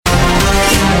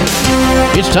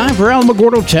It's time for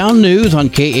Alamogordo Town News on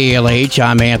KALH.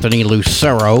 I'm Anthony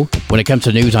Lucero. When it comes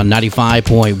to news on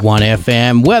 95.1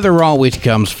 FM, weather always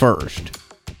comes first.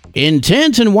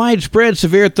 Intense and widespread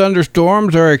severe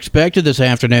thunderstorms are expected this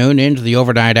afternoon into the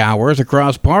overnight hours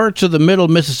across parts of the middle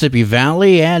Mississippi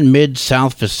Valley and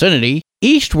mid-south vicinity,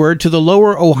 eastward to the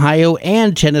lower Ohio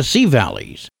and Tennessee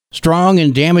valleys. Strong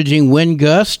and damaging wind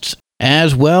gusts,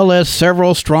 as well as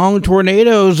several strong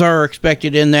tornadoes, are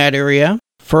expected in that area.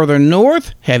 Further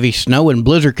north, heavy snow and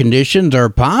blizzard conditions are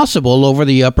possible over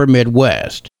the upper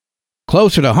Midwest.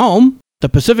 Closer to home, the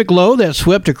Pacific low that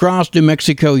swept across New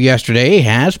Mexico yesterday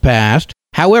has passed.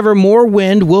 However, more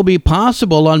wind will be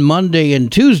possible on Monday and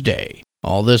Tuesday.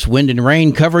 All this wind and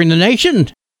rain covering the nation?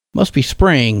 Must be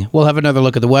spring. We'll have another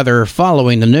look at the weather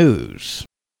following the news.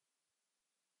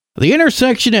 The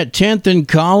intersection at 10th and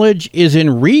College is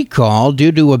in recall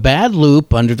due to a bad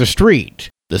loop under the street.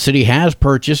 The city has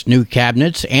purchased new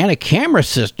cabinets and a camera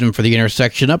system for the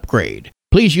intersection upgrade.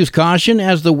 Please use caution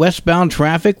as the westbound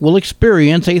traffic will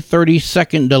experience a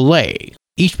 30-second delay.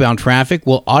 Eastbound traffic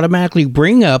will automatically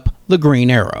bring up the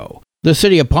green arrow. The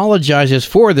city apologizes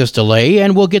for this delay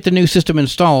and will get the new system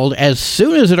installed as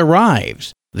soon as it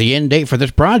arrives. The end date for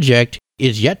this project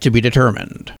is yet to be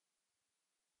determined.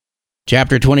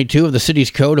 Chapter 22 of the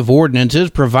city's Code of Ordinances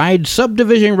provides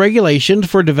subdivision regulations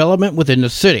for development within the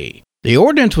city. The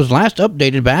ordinance was last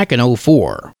updated back in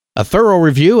 2004. A thorough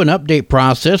review and update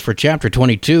process for Chapter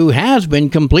 22 has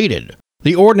been completed.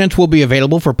 The ordinance will be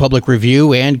available for public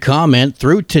review and comment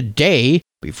through today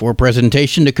before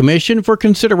presentation to Commission for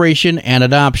consideration and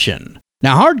adoption.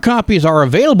 Now, hard copies are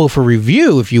available for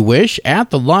review if you wish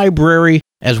at the library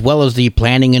as well as the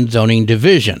Planning and Zoning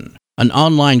Division. An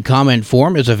online comment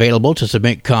form is available to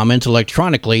submit comments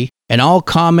electronically, and all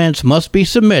comments must be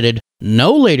submitted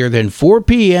no later than 4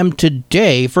 p.m.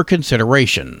 today for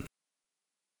consideration.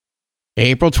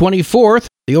 April 24th,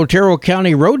 the Otero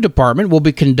County Road Department will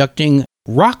be conducting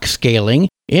rock scaling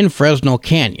in Fresno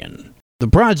Canyon. The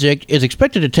project is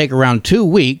expected to take around 2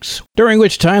 weeks, during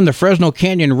which time the Fresno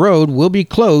Canyon Road will be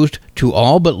closed to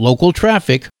all but local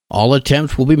traffic. All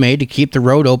attempts will be made to keep the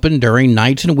road open during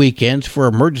nights and weekends for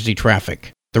emergency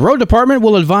traffic. The road department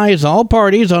will advise all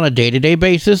parties on a day-to-day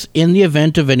basis in the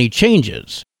event of any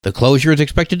changes. The closure is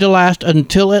expected to last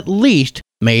until at least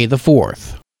May the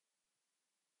 4th.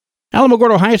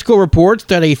 Alamogordo High School reports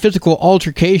that a physical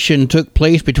altercation took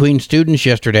place between students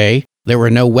yesterday. There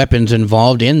were no weapons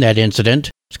involved in that incident.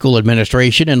 School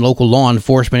administration and local law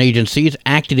enforcement agencies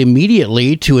acted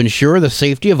immediately to ensure the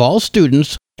safety of all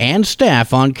students and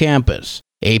staff on campus.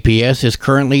 APS is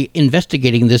currently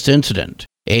investigating this incident.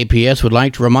 APS would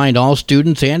like to remind all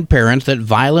students and parents that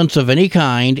violence of any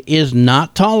kind is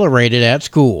not tolerated at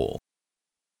school.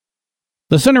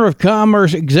 The Center of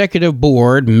Commerce Executive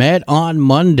Board met on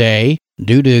Monday.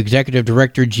 Due to Executive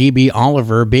Director G.B.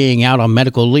 Oliver being out on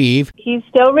medical leave, he's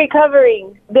still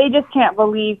recovering. They just can't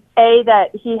believe, A, that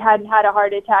he hadn't had a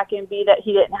heart attack, and B, that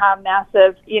he didn't have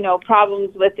massive,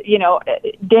 problems with,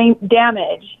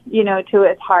 damage, to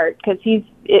his heart, because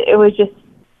it was just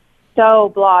so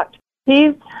blocked.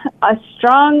 He's a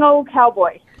strong old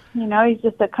cowboy. He's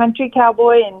just a country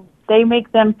cowboy, and they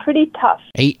make them pretty tough.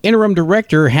 An interim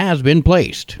director has been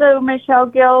placed. So Michelle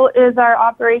Gill is our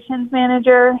operations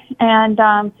manager, and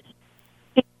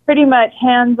she's pretty much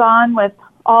hands-on with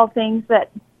all things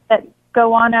that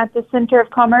go on at the Center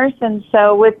of Commerce. And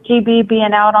so with GB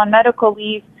being out on medical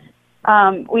leave,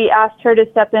 we asked her to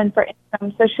step in for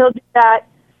interim. So she'll do that,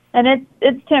 and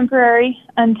it's temporary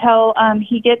until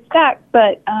he gets back,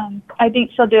 but I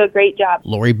think she'll do a great job.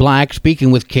 Lori Black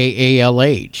speaking with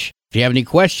KALH. If you have any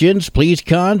questions, please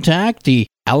contact the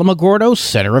Alamogordo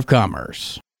Center of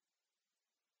Commerce.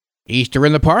 Easter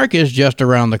in the Park is just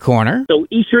around the corner. So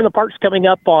Easter in the Park's coming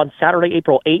up on Saturday,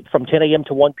 April 8th from 10 a.m.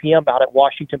 to 1 p.m. out at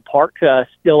Washington Park.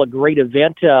 Still a great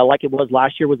event like it was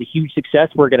last year. Was a huge success.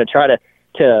 We're going to try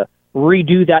to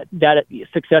redo that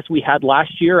success we had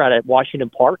last year out at Washington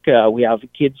Park. We have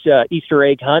kids Easter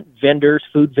egg hunt, vendors,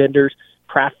 food vendors,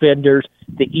 craft vendors.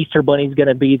 The Easter Bunny's going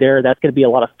to be there. That's going to be a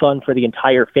lot of fun for the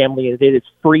entire family. It is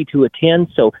free to attend,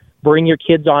 so bring your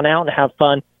kids on out and have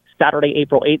fun. Saturday,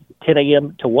 April 8th, 10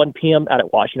 a.m. to 1 p.m. out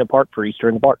at Washington Park for Easter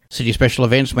in the Park. City Special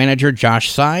Events Manager Josh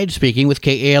Side speaking with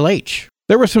KALH.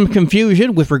 There was some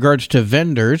confusion with regards to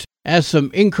vendors, as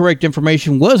some incorrect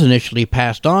information was initially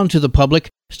passed on to the public,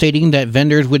 stating that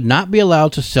vendors would not be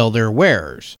allowed to sell their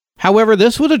wares. However,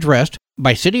 this was addressed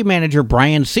by City Manager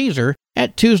Brian Caesar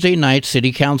at Tuesday night's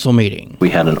City Council meeting. We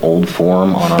had an old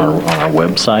form on our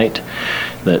website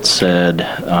that said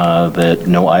that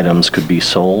no items could be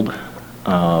sold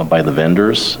by the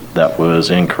vendors. That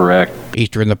was incorrect.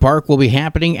 Easter in the Park will be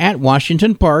happening at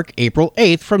Washington Park April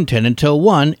 8th from 10 until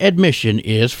 1. Admission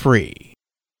is free.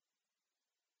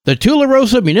 The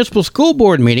Tularosa Municipal School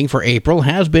Board meeting for April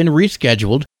has been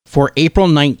rescheduled for April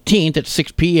 19th at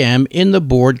 6 p.m. in the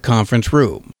board conference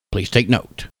room. Please take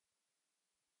note.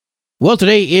 Well,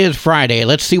 today is Friday.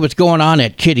 Let's see what's going on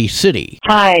at Kitty City.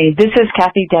 Hi, this is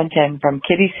Kathy Denton from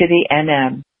Kitty City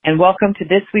NM, and welcome to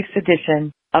this week's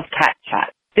edition of Cat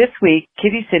Chat. This week,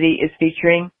 Kitty City is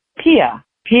featuring Pia.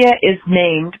 Pia is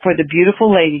named for the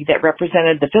beautiful lady that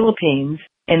represented the Philippines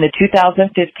in the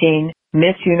 2015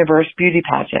 Miss Universe Beauty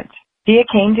Pageant. Pia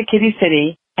came to Kitty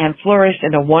City and flourished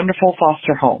in a wonderful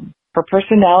foster home. Her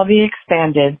personality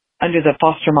expanded under the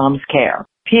foster mom's care.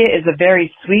 Pia is a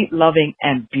very sweet, loving,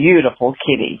 and beautiful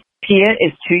kitty. Pia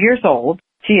is 2 years old.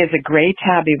 She is a gray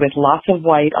tabby with lots of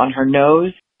white on her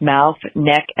nose, mouth,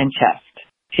 neck, and chest.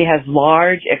 She has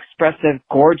large, expressive,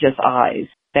 gorgeous eyes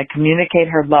that communicate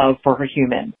her love for her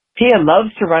human. Pia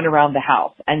loves to run around the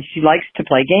house, and she likes to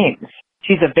play games.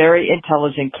 She's a very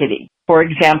intelligent kitty. For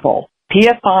example,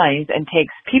 Pia finds and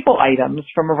takes people items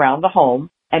from around the home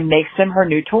and makes them her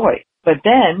new toy. But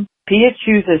then, Pia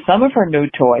chooses some of her new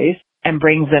toys and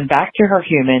brings them back to her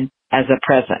human as a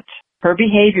present. Her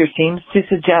behavior seems to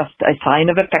suggest a sign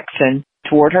of affection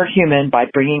toward her human by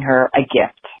bringing her a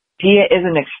gift. Pia is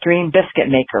an extreme biscuit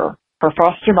maker. Her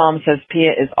foster mom says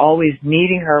Pia is always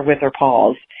kneading her with her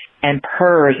paws and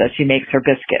purrs as she makes her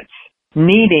biscuits.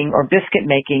 Kneading or biscuit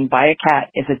making by a cat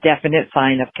is a definite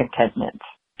sign of contentment.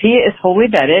 Pia is fully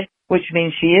vetted, which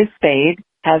means she is spayed,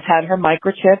 has had her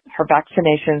microchip, her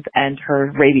vaccinations, and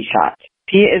her rabies shot.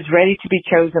 Pia is ready to be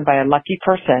chosen by a lucky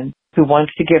person who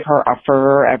wants to give her a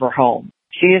forever home.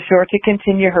 She is sure to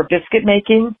continue her biscuit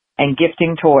making and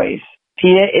gifting toys.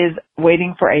 Pia is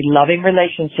waiting for a loving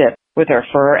relationship with her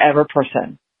forever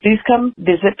person. Please come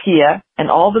visit Pia and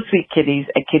all the sweet kitties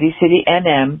at Kitty City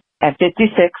NM at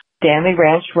 56 Stanley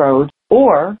Ranch Road,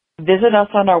 or visit us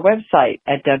on our website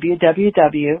at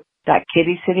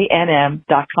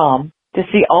www.kittycitynm.com to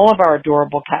see all of our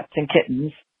adorable cats and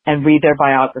kittens and read their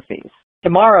biographies.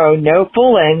 Tomorrow, no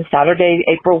foolin', Saturday,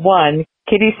 April 1,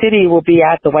 Kitty City will be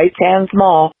at the White Sands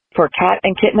Mall for cat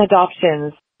and kitten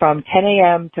adoptions from 10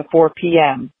 a.m. to 4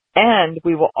 p.m. And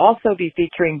we will also be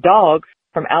featuring dogs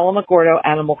from Alamogordo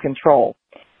Animal Control.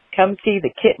 Come see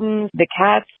the kittens, the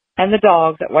cats, and the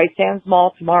dogs at White Sands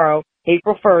Mall tomorrow,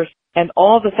 April 1st, and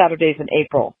all the Saturdays in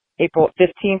April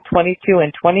 15th, 22,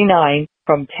 and 29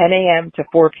 from 10 a.m. to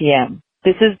 4 p.m.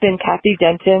 This has been Kathy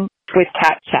Denton with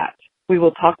Cat Chat. We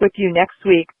will talk with you next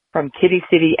week from Kitty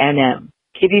City NM.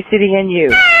 Kitty City and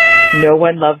you. No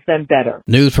one loves them better.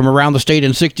 News from around the state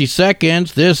in 60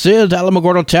 seconds. This is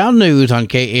Alamogordo Town News on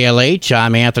KALH.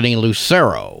 I'm Anthony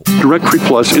Lucero. Directory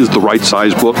Plus is the right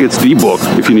size book. It's the book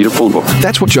if you need a phone book.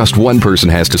 That's what just one person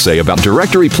has to say about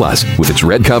Directory Plus. With its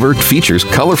red cover, features,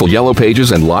 colorful yellow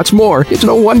pages, and lots more, it's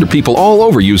no wonder people all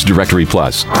over use Directory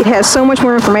Plus. It has so much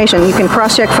more information. You can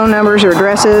cross-check phone numbers or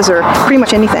addresses or pretty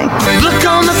much anything. Look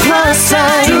on the plus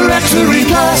side, Directory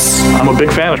Plus. I'm a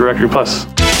big fan of Directory Plus.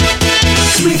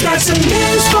 We've got some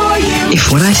news for you.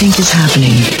 If what I think is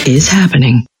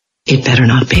happening, it better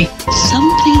not be.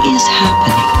 Something is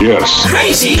happening. Yes.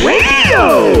 Crazy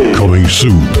Radio. Coming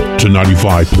soon to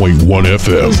 95.1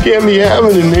 FM. This can't be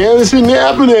happening, man. This isn't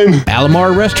happening.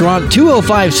 Alamar Restaurant,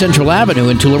 205 Central Avenue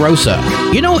in Tularosa.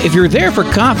 You know, if you're there for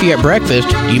coffee at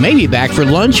breakfast, you may be back for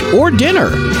lunch or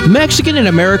dinner. Mexican and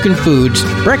American foods,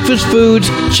 breakfast foods,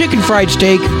 chicken fried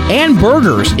steak, and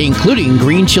burgers, including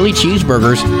green chili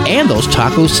cheeseburgers and those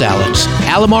taco salads.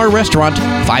 Alamar Restaurant,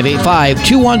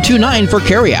 585-2129 for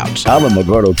carryout.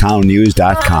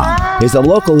 AlamogordoTownNews.com is a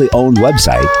locally owned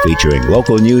website featuring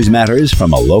local news matters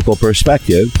from a local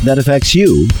perspective that affects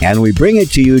you, and we bring it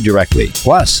to you directly.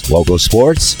 Plus, local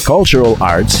sports, cultural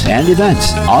arts, and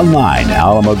events. Online,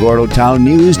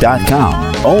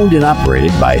 AlamogordoTownNews.com. Owned and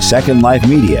operated by Second Life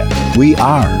Media. We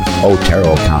are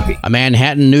Otero County. A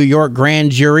Manhattan, New York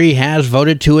grand jury has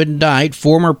voted to indict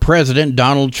former President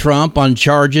Donald Trump on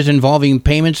charges involving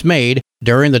payments made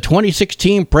during the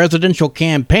 2016 presidential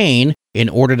campaign in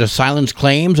order to silence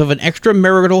claims of an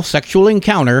extramarital sexual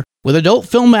encounter with adult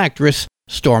film actress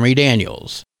Stormy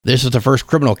Daniels. This is the first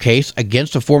criminal case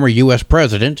against a former U.S.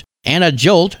 president and a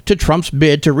jolt to Trump's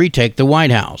bid to retake the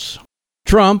White House.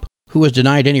 Trump, who has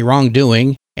denied any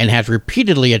wrongdoing and has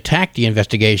repeatedly attacked the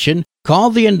investigation,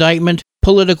 called the indictment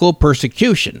political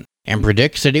persecution and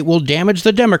predicts that it will damage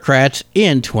the Democrats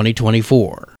in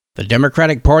 2024. The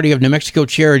Democratic Party of New Mexico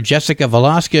Chair Jessica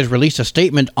Velasquez released a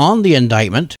statement on the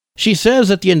indictment. She says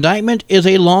that the indictment is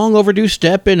a long overdue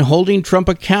step in holding Trump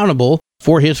accountable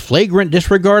for his flagrant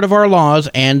disregard of our laws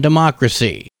and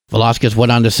democracy. Velasquez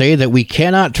went on to say that we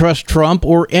cannot trust Trump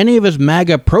or any of his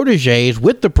MAGA proteges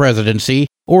with the presidency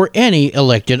or any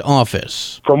elected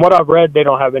office. From what I've read, they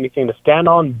don't have anything to stand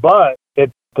on, but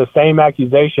it's the same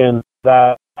accusation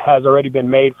that has already been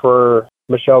made for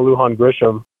Michelle Lujan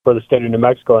Grisham for the state of New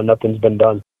Mexico, and nothing's been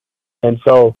done. And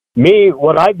so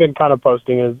what I've been kind of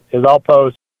posting is I'll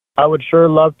post, I would sure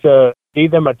love to see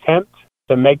them attempt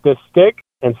to make this stick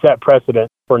and set precedent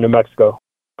for New Mexico.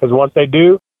 Because once they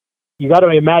do, you got to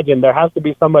imagine there has to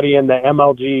be somebody in the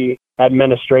MLG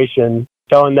administration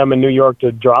telling them in New York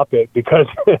to drop it, because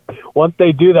once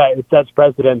they do that, it sets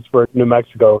precedents for New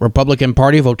Mexico. Republican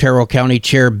Party of Otero County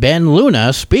Chair Ben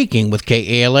Luna speaking with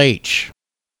KALH.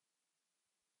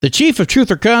 The chief of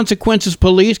Truth or Consequences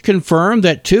Police confirmed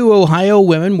that 2 Ohio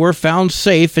women were found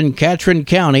safe in Catron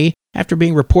County after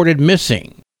being reported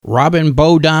missing. Robin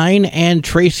Bodine and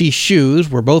Tracy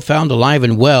Shoes were both found alive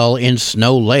and well in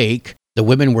Snow Lake. The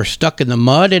women were stuck in the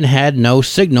mud and had no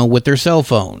signal with their cell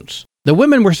phones. The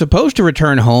women were supposed to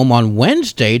return home on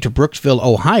Wednesday to Brooksville,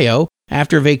 Ohio,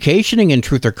 after vacationing in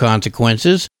Truth or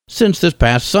Consequences since this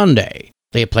past Sunday.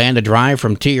 They planned to drive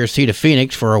from TRC to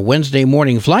Phoenix for a Wednesday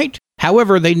morning flight.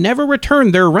 However, they never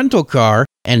returned their rental car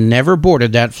and never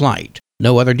boarded that flight.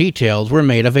 No other details were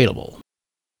made available.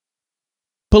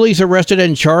 Police arrested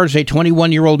and charged a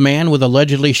 21-year-old man with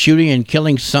allegedly shooting and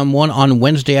killing someone on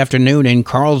Wednesday afternoon in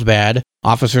Carlsbad.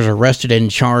 Officers arrested and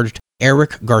charged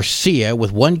Eric Garcia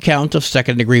with 1 count of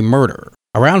second-degree murder.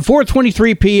 Around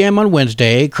 4:23 p.m. on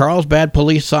Wednesday, Carlsbad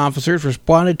police officers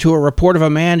responded to a report of a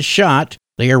man shot.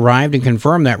 They arrived and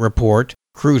confirmed that report.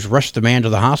 Crews rushed the man to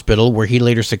the hospital, where he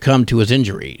later succumbed to his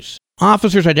injuries.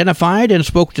 Officers identified and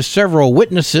spoke to several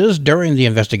witnesses during the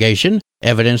investigation.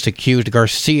 Evidence accused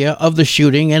Garcia of the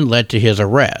shooting and led to his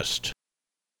arrest.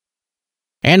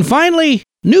 And finally,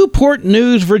 Newport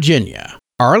News, Virginia.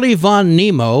 Arlie Von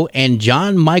Nemo and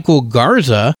John Michael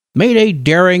Garza made a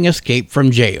daring escape from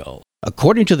jail.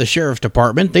 According to the sheriff's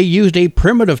department, they used a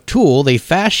primitive tool they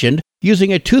fashioned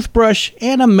using a toothbrush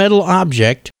and a metal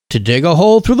object to dig a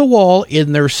hole through the wall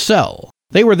in their cell.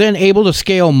 They were then able to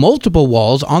scale multiple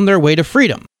walls on their way to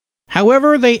freedom.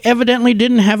 However, they evidently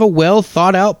didn't have a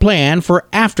well-thought-out plan for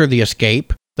after the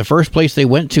escape. The first place they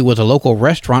went to was a local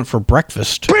restaurant for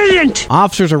breakfast. Brilliant!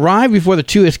 Officers arrived before the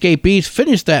 2 escapees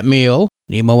finished that meal.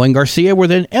 Nemo and Garcia were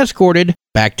then escorted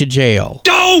back to jail.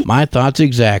 Go! My thoughts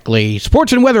exactly.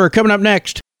 Sports and weather are coming up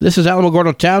next. This is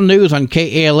Alamogordo Town News on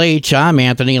KALH. I'm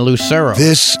Anthony Lucero.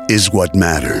 This is what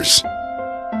matters.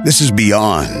 This is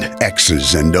beyond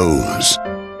X's and O's.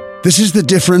 This is the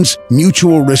difference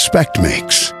mutual respect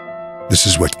makes. This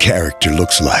is what character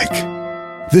looks like.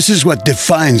 This is what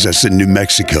defines us in New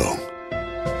Mexico.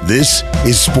 This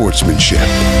is sportsmanship.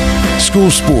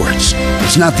 School sports.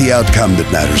 It's not the outcome that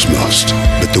matters most,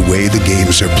 but the way the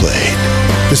games are played.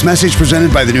 This message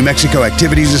presented by the New Mexico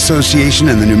Activities Association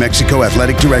and the New Mexico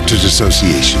Athletic Directors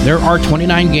Association. There are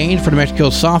 29 games for New Mexico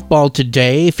softball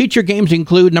today. Feature games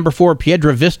include number 4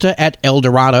 Piedra Vista at El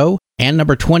Dorado and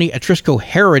number 20 Atrisco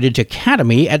Heritage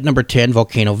Academy at number 10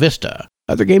 Volcano Vista.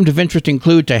 Other games of interest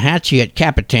include Tehachapi at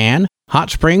Capitan, Hot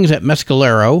Springs at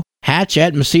Mescalero, Hatch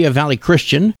at Mesilla Valley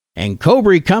Christian, and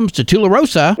Cobre comes to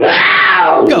Tularosa.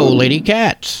 Wow! Go Lady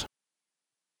Cats!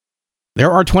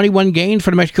 There are 21 games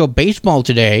for New Mexico baseball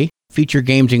today. Feature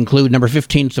games include number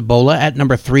 15 Cibola at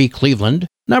number 3 Cleveland,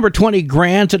 number 20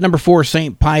 Grants at number 4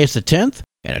 St. Pius X, and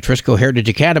Atrisco Heritage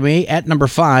Academy at number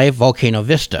 5 Volcano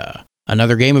Vista.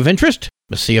 Another game of interest,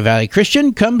 Mesilla Valley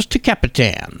Christian comes to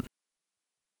Capitan.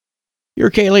 Your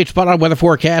KLH spot-on weather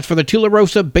forecast for the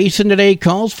Tularosa Basin today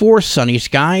calls for sunny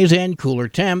skies and cooler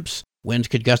temps. Winds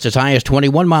could gust as high as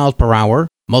 21 miles per hour.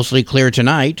 Mostly clear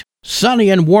tonight. Sunny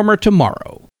and warmer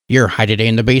tomorrow. Your high today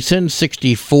in the basin,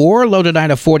 64. Low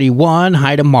tonight of 41.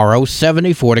 High tomorrow,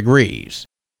 74 degrees.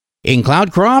 In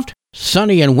Cloudcroft,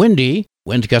 sunny and windy.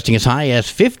 Winds gusting as high as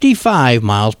 55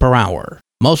 miles per hour.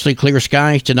 Mostly clear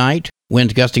skies tonight.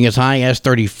 Winds gusting as high as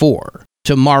 34.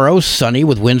 Tomorrow, sunny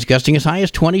with winds gusting as high as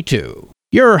 22.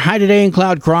 Your high today in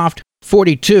Cloudcroft,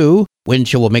 42. Wind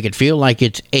chill will make it feel like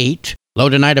it's 8. Low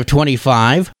tonight of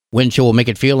 25. Wind chill will make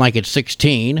it feel like it's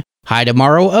 16. High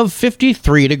tomorrow of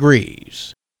 53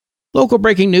 degrees. Local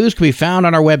breaking news can be found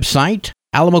on our website,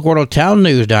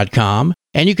 alamogordotownnews.com,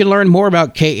 and you can learn more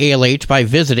about KALH by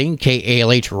visiting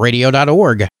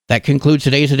kalhradio.org. That concludes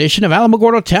today's edition of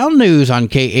Alamogordo Town News on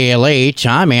KALH.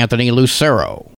 I'm Anthony Lucero.